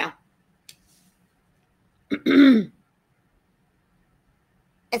 Yeah.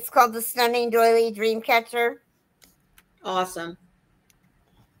 It's called the Stunning Doily Dreamcatcher. Awesome.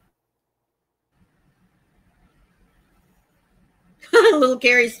 Little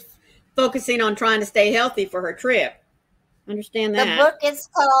Carrie's focusing on trying to stay healthy for her trip. Understand The that. book is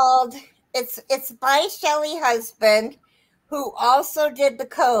called it's by Shelley Husband, who also did The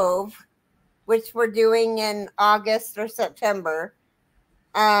Cove, which we're doing in August or September.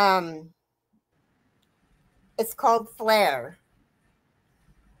 It's called Flair.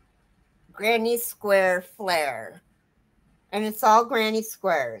 Granny Square Flair. And it's all granny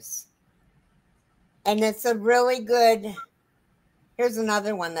squares. And it's a really good. Here's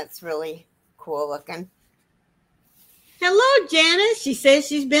another one that's really cool looking. Hello, Janice. She says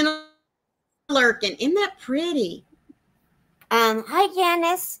she's been lurking. Isn't that pretty? Hi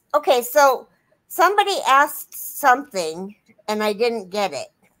Janice. Okay, so somebody asked something and I didn't get it.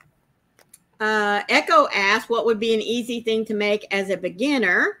 Echo asked what would be an easy thing to make as a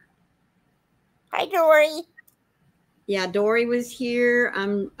beginner. Hi Dory. Yeah, Dory was here.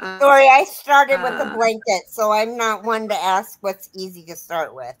 Dory, I started with a blanket, so I'm not one to ask what's easy to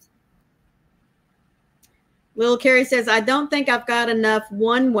start with. Little Carrie says, I don't think I've got enough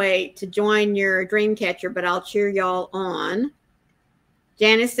one weight to join your dream catcher, but I'll cheer y'all on.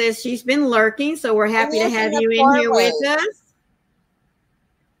 Janice says she's been lurking, so we're happy to have you in here with us.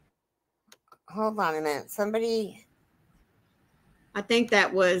 Hold on a minute. Somebody. I think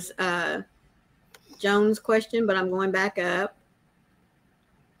that was Joan's question, but I'm going back up.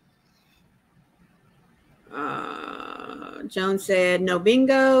 Joan said no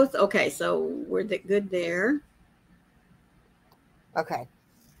bingos. Okay, so we're good there. Okay.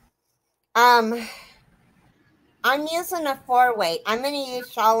 I'm using a 4-weight. I'm going to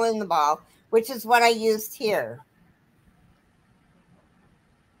use shawl in the ball, which is what I used here.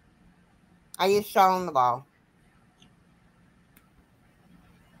 I use shawl in the ball.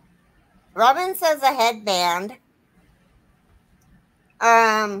 Robin says a headband.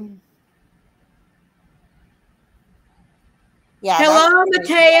 Yeah. Hello,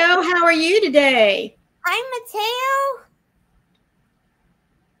 Mateo. How are you today? Hi, Mateo.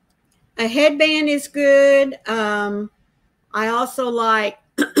 A headband is good. I also like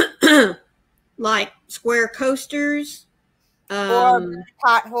like square coasters. Or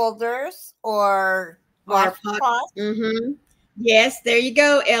pot holders or washcloths. Mm-hmm. Yes, there you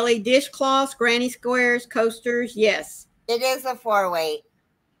go, Ellie. Dishcloths, granny squares, coasters. Yes. It is a 4-weight.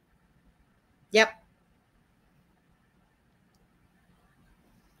 Yep.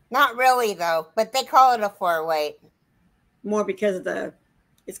 Not really, though, but they call it a 4-weight. More because of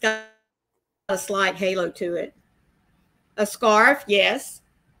it's got a slight halo to it. A scarf, yes.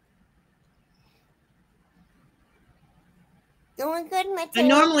 Doing good, Mateo.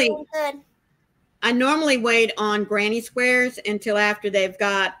 Doing good. I normally wait on granny squares until after they've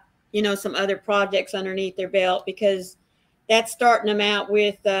got, some other projects underneath their belt, because that's starting them out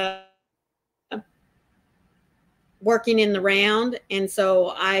with working in the round. And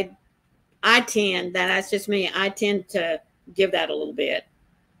so that's just me. I tend to give that a little bit.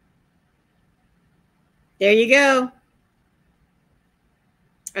 There you go.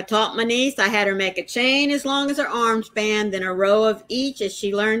 I taught my niece. I had her make a chain as long as her arm span, then a row of each as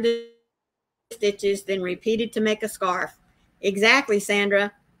she learned the stitches, then repeated to make a scarf. Exactly,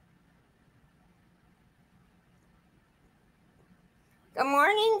 Sandra. Good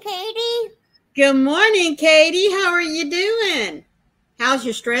morning, Katie. Good morning, Katie. How are you doing? How's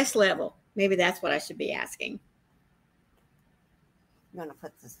your stress level? Maybe that's what I should be asking. I'm going to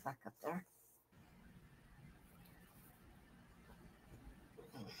put this back up there.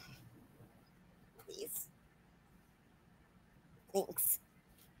 Please. Thanks.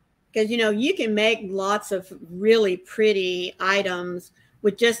 Because, you can make lots of really pretty items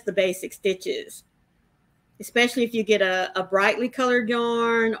with just the basic stitches, especially if you get a brightly colored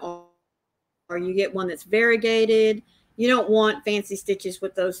yarn or you get one that's variegated. You don't want fancy stitches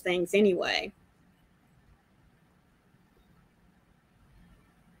with those things anyway.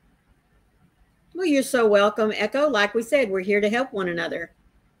 Well, you're so welcome, Echo. Like we said, we're here to help one another,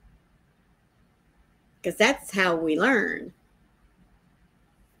 because that's how we learn.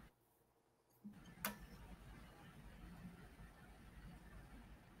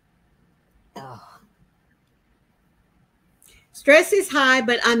 Oh. Stress is high,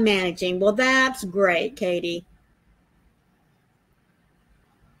 but I'm managing. Well, that's great, Katie.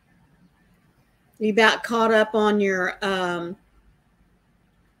 You about caught up on your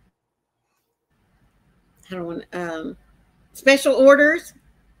special orders?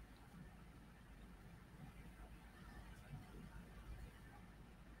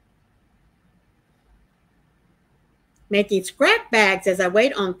 Making scrap bags as I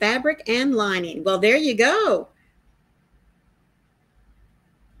wait on fabric and lining. Well, there you go.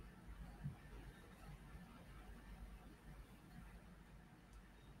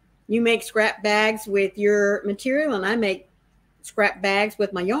 You make scrap bags with your material, and I make scrap bags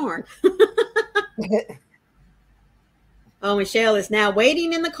with my yarn. Oh, Michelle is now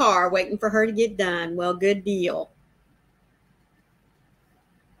waiting in the car, waiting for her to get done. Well, good deal.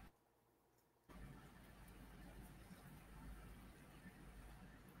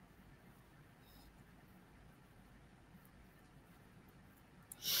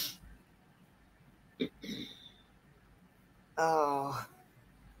 Oh.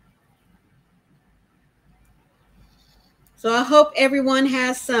 So I hope everyone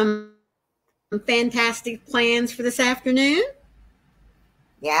has some fantastic plans for this afternoon.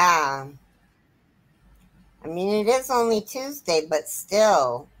 Yeah. I mean, it is only Tuesday, but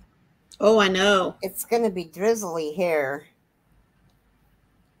still. Oh, I know. It's going to be drizzly here.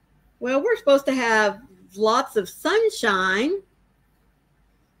 Well, we're supposed to have lots of sunshine.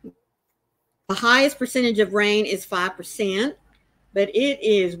 The highest percentage of rain is 5%, but it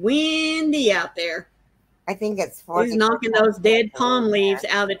is windy out there. I think it's 40%. It's knocking those dead palm leaves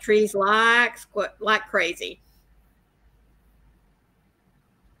out of the trees like crazy.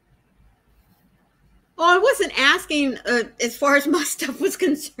 Oh, I wasn't asking as far as my stuff was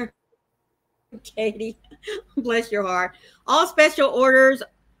concerned, Katie. Bless your heart. All special orders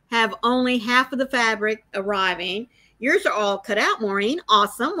have only half of the fabric arriving. Yours are all cut out, Maureen.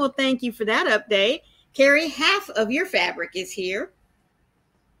 Awesome. Well, thank you for that update. Carrie, half of your fabric is here.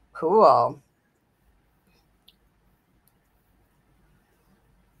 Cool.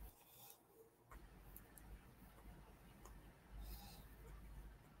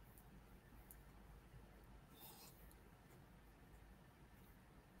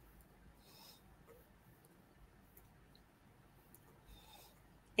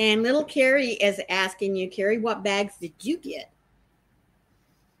 And little Carrie is asking you, Carrie, what bags did you get?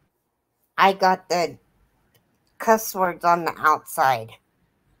 I got the cuss words on the outside.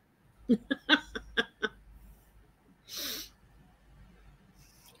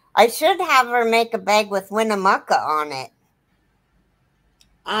 I should have her make a bag with Winamucca on it.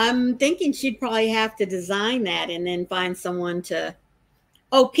 I'm thinking she'd probably have to design that and then find someone to.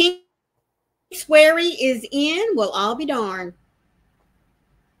 Oh, Pink Sweary is in. Well, I'll be darned.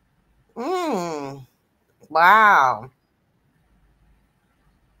 Wow.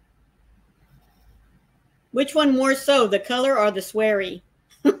 Which one more so, the color or the sweary?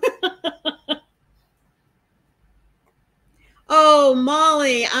 Oh,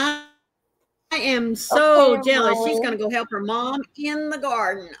 Molly, I am so jealous. Molly. She's going to go help her mom in the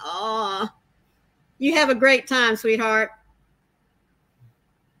garden. Oh, you have a great time, sweetheart.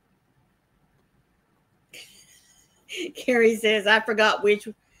 Carrie says, I forgot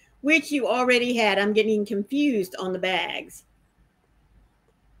which you already had. I'm getting confused on the bags.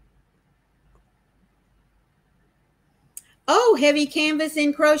 Oh, heavy canvas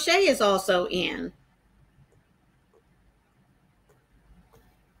and crochet is also in.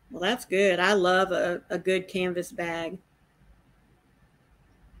 Well, that's good. I love a good canvas bag.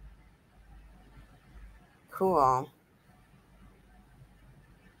 Cool.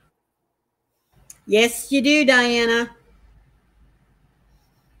 Yes, you do, Diana.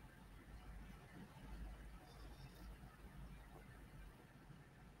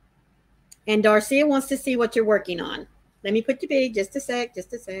 And Darcia wants to see what you're working on. Let me put you big. Just a sec.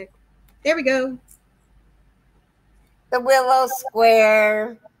 Just a sec. There we go. The willow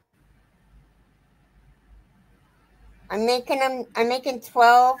square. I'm making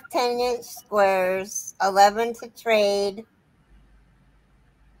 12 10-inch squares, 11 to trade.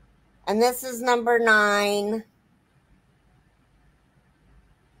 And this is number 9.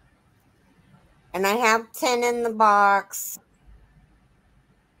 And I have 10 in the box.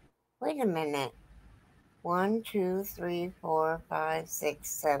 Wait a minute. 1, 2, 3, 4, 5, 6,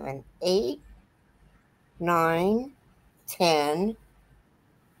 7, 8, 9, 10.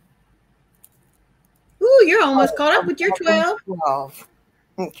 Ooh, you're almost caught up with your 12. 12.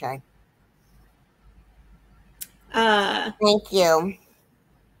 Okay. Thank you.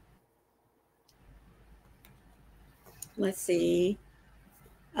 Let's see.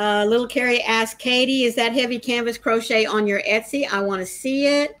 Little Carrie asked Katie, is that heavy canvas crochet on your Etsy? I want to see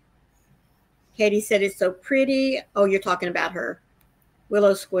it. Katie said it's so pretty. Oh, you're talking about her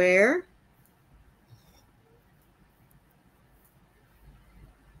willow square.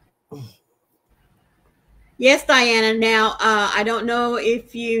 Yes, Diana. Now, I don't know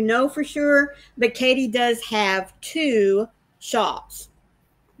if you know for sure, but Katie does have 2 shops.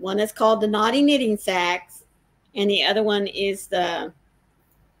 One is called the Naughty Knitting Sacks, and the other one is the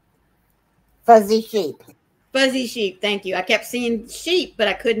Fuzzy Sheep. Fuzzy Sheep. Thank you. I kept seeing sheep, but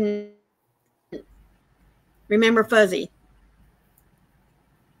I couldn't remember fuzzy.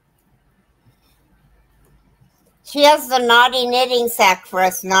 She has the naughty knitting sack for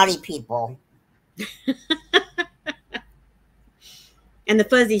us naughty people. And the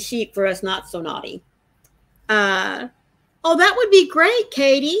fuzzy sheet for us not so naughty. Oh, that would be great,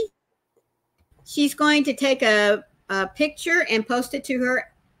 Katie. She's going to take a picture and post it to her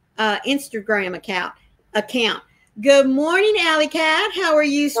Instagram account. Good morning, Alley Cat. How are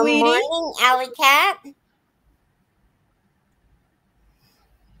you, Good sweetie? morning, Alley Cat.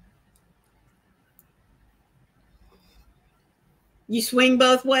 You swing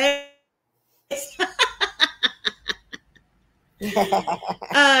both ways.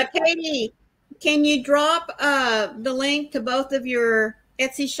 Katie, can you drop the link to both of your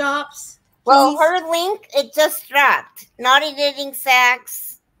Etsy shops? Please? Well, her link, it just dropped. Naughty Knitting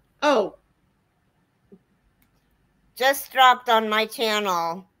Sacks. Oh. Just dropped on my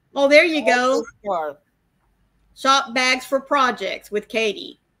channel. Oh, there you go. Shop bags for projects with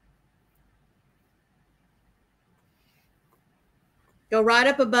Katie. Go right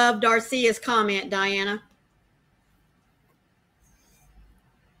up above Darcia's comment, Diana.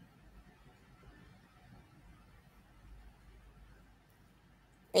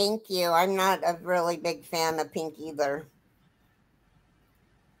 Thank you. I'm not a really big fan of pink either.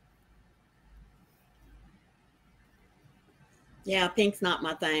 Yeah, pink's not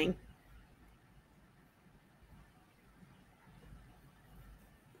my thing.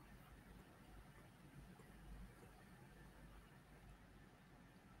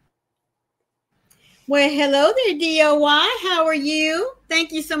 Well, hello there, DOY. How are you?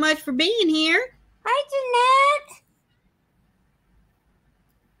 Thank you so much for being here. Hi, Jeanette.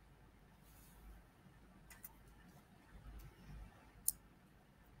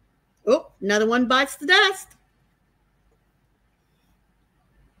 Oh, another one bites the dust.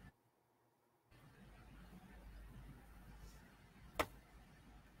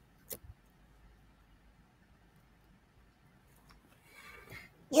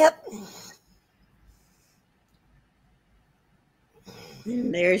 Yep.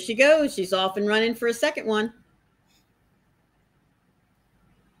 And there she goes. She's off and running for a second one.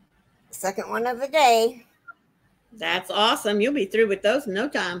 Second one of the day. That's awesome. You'll be through with those in no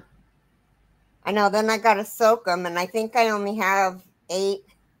time. I know. Then I got to soak them, and I think I only have 8.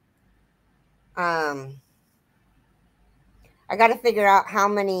 I got to figure out how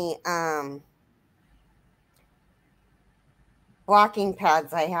many blocking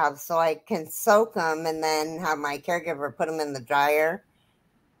pads I have so I can soak them and then have my caregiver put them in the dryer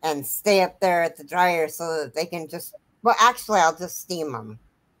and stay up there at the dryer so that they can just, well, actually, I'll just steam them.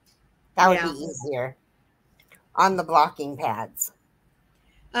 That would be easier on the blocking pads.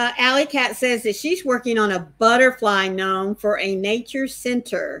 Alley Cat says that she's working on a butterfly gnome for a nature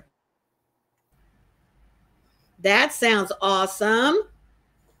center. That sounds awesome.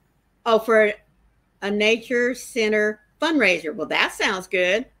 Oh, for a nature center fundraiser. Well, that sounds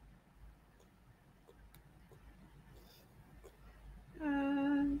good.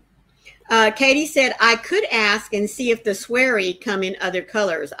 Katie said, I could ask and see if the sweary come in other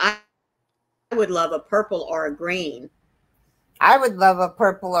colors. I would love a purple or a green. I would love a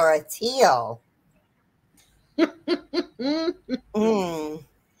purple or a teal. I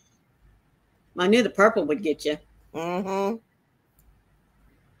knew the purple would get you.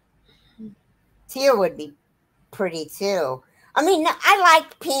 Teal would be pretty too. I mean, I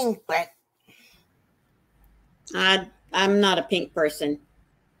like pink, but I'm not a pink person.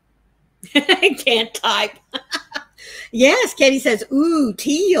 I can't type. Yes, Katie says, ooh,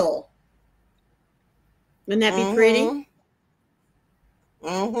 teal. Wouldn't that be pretty?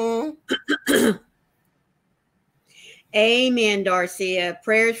 Amen, Darcia.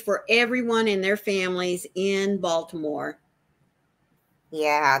 Prayers for everyone and their families in Baltimore.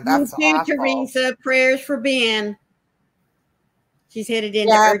 Yeah, that's awful. Teresa, prayers for Ben. She's headed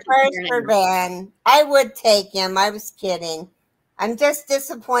into urgent prayers for Ben. I would take him. I was kidding. I'm just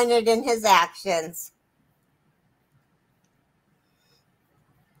disappointed in his actions.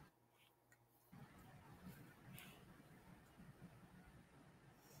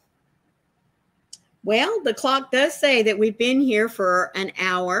 Well, the clock does say that we've been here for an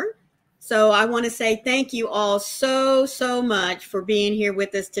hour. So I want to say thank you all so much for being here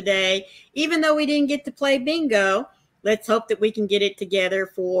with us today. Even though we didn't get to play bingo, let's hope that we can get it together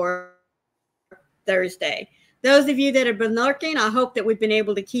for Thursday. Those of you that have been lurking, I hope that we've been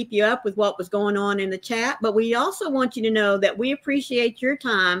able to keep you up with what was going on in the chat. But we also want you to know that we appreciate your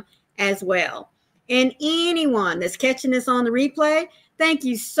time as well. And anyone that's catching this on the replay, thank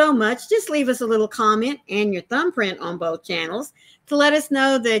you so much. Just leave us a little comment and your thumbprint on both channels to let us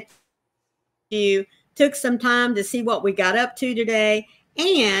know that you took some time to see what we got up to today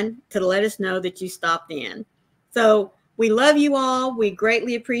and to let us know that you stopped in. So we love you all. We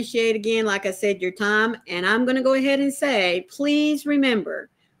greatly appreciate, again, like I said, your time. And I'm going to go ahead and say, please remember,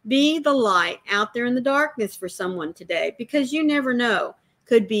 be the light out there in the darkness for someone today, because you never know,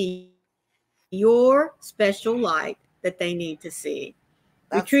 could be your special light that they need to see.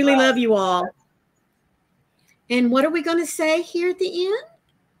 We truly love That's you right. all. And what are we going to say here at the end?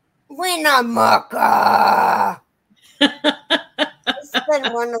 Winamucca. It's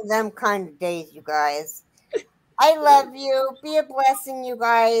been one of them kind of days, you guys. I love you. Be a blessing, you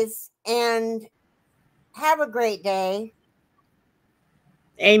guys, and have a great day.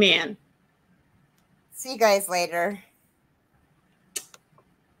 Amen. See you guys later.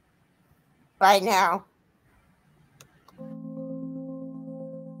 Bye now.